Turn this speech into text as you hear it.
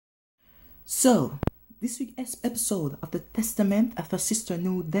So, this week's episode of the Testament of a Sister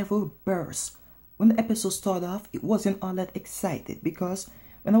New Devil Burst. When the episode started off, it wasn't all that excited because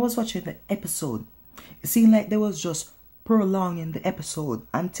when I was watching the episode, it seemed like they was just prolonging the episode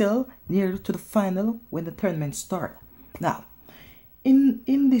until near to the final when the tournament started. Now, in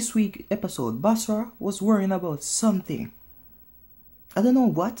this week's episode, Basra was worrying about something. I don't know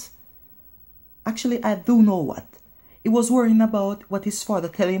what. Actually, I do know what. He was worrying about what his father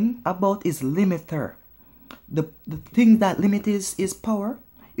tell him about his limiter. The thing that limits his power.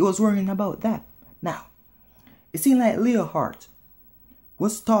 He was worrying about that. Now, it seemed like Leonhardt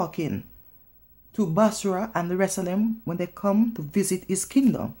was talking to Basra and the rest of them when they come to visit his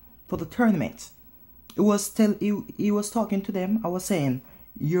kingdom for the tournament. He was talking to them. I was saying,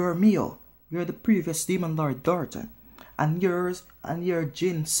 "You're Mio. You're the previous demon lord daughter, and you're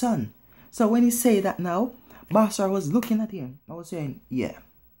Jin's son." So when he say that now, Basra was looking at him. I was saying, yeah,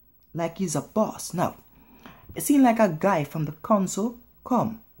 like he's a boss. Now, it seemed like a guy from the council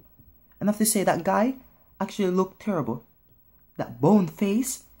come. And I have to say that guy actually looked terrible. That bone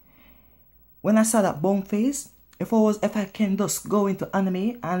face. When I saw that bone face, if I can just go into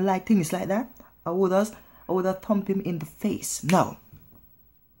anime and like things like that, I would have thumped him in the face. Now,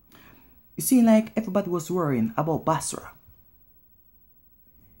 it seemed like everybody was worrying about Basra.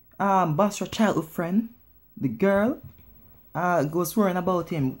 Basra's childhood friend, the girl, was worrying about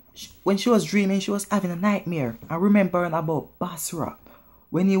him. When she was dreaming, she was having a nightmare. I remembering about Basra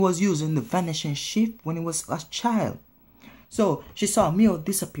when he was using the vanishing shift when he was a child. So she saw Mio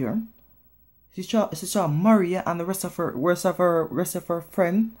disappear. She saw Maria and the rest of her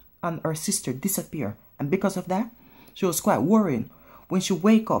friend and her sister disappear. And because of that, she was quite worried. When she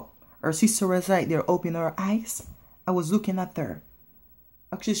wake up, her sister was right there opening her eyes. I was looking at her.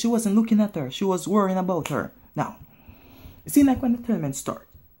 Actually, she wasn't looking at her. She was worrying about her. Now, it seemed like when the tournament started,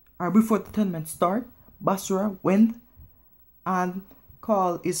 or before the tournament started, Basra went and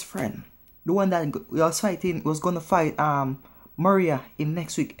called his friend, the one that was going to fight Maria in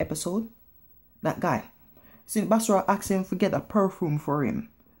next week episode. That guy. See, Basra asked him to get a perfume for him.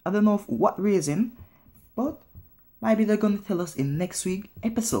 I don't know for what reason, but maybe they're going to tell us in next week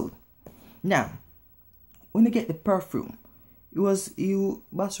episode. Now, when they get the perfume,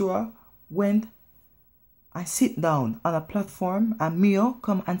 Basra went and sit down on a platform and Mio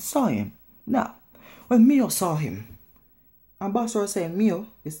come and saw him. Now, when Mio saw him, and Basra saying, "Mio,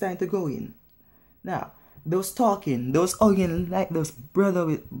 it's time to go in." Now, they was talking, they was hugging like those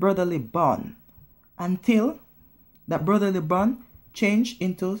brotherly bond until that brotherly bond changed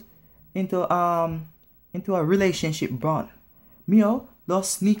into a relationship bond. Mio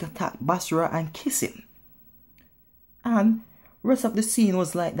just sneak attack Basra and kiss him. And rest of the scene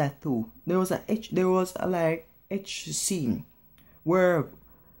was like that too. There was a scene where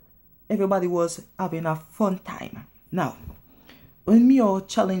everybody was having a fun time. Now, when Mio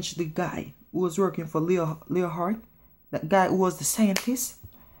challenged the guy who was working for Leonhardt, that guy who was the scientist,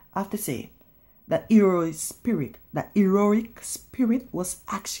 I have to say that heroic spirit was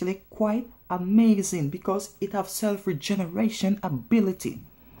actually quite amazing because it have self-regeneration ability.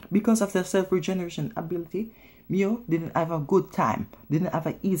 Because of the self-regeneration ability, Mio didn't have a good time, didn't have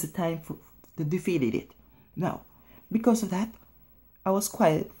an easy time to defeat it. Now, because of that, I was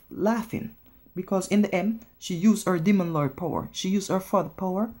quite laughing because in the end, she used her demon lord power. She used her father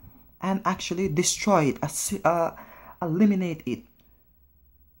power and actually destroyed it, eliminate it,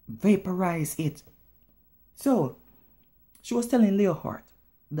 vaporize it. So, she was telling Leonhardt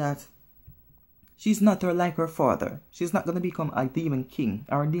that she's not like her father. She's not going to become a demon king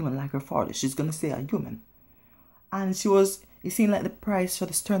or a demon like her father. She's going to stay a human. And it seemed like the prize for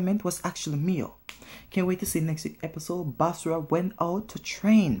this tournament was actually Mio. Can't wait to see next week's episode. Basra went out to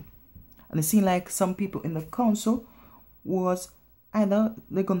train. And it seemed like some people in the council was either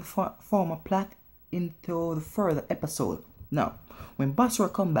they're going to form a plot into the further episode. Now, when Basra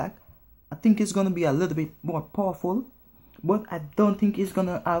come back, I think it's going to be a little bit more powerful. But I don't think he's going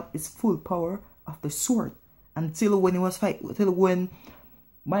to have his full power of the sword. Until when he was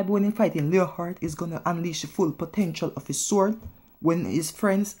maybe when he fighting Leonhardt is gonna unleash the full potential of his sword when his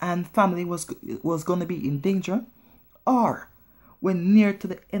friends and family was gonna be in danger, or when near to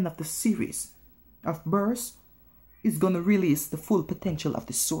the end of the series of Burst, is gonna release the full potential of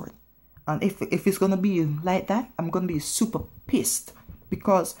the sword. And if it's gonna be like that, I'm gonna be super pissed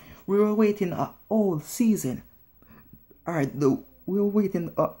because we were waiting a whole season. We're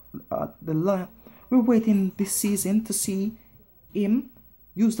waiting this season to see him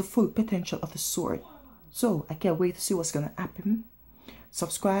use the full potential of the sword. So I can't wait to see what's gonna happen.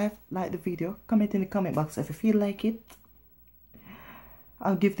 Subscribe, like the video, comment in the comment box if you feel like it.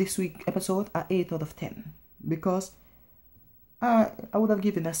 I'll give this week episode a 8 out of 10 because I would have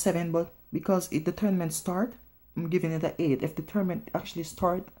given a 7, but because if the tournament start, I'm giving it a 8. If the tournament actually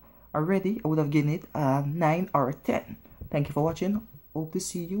start already, I would have given it a 9 or a 10. Thank you for watching. Hope to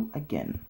see you again.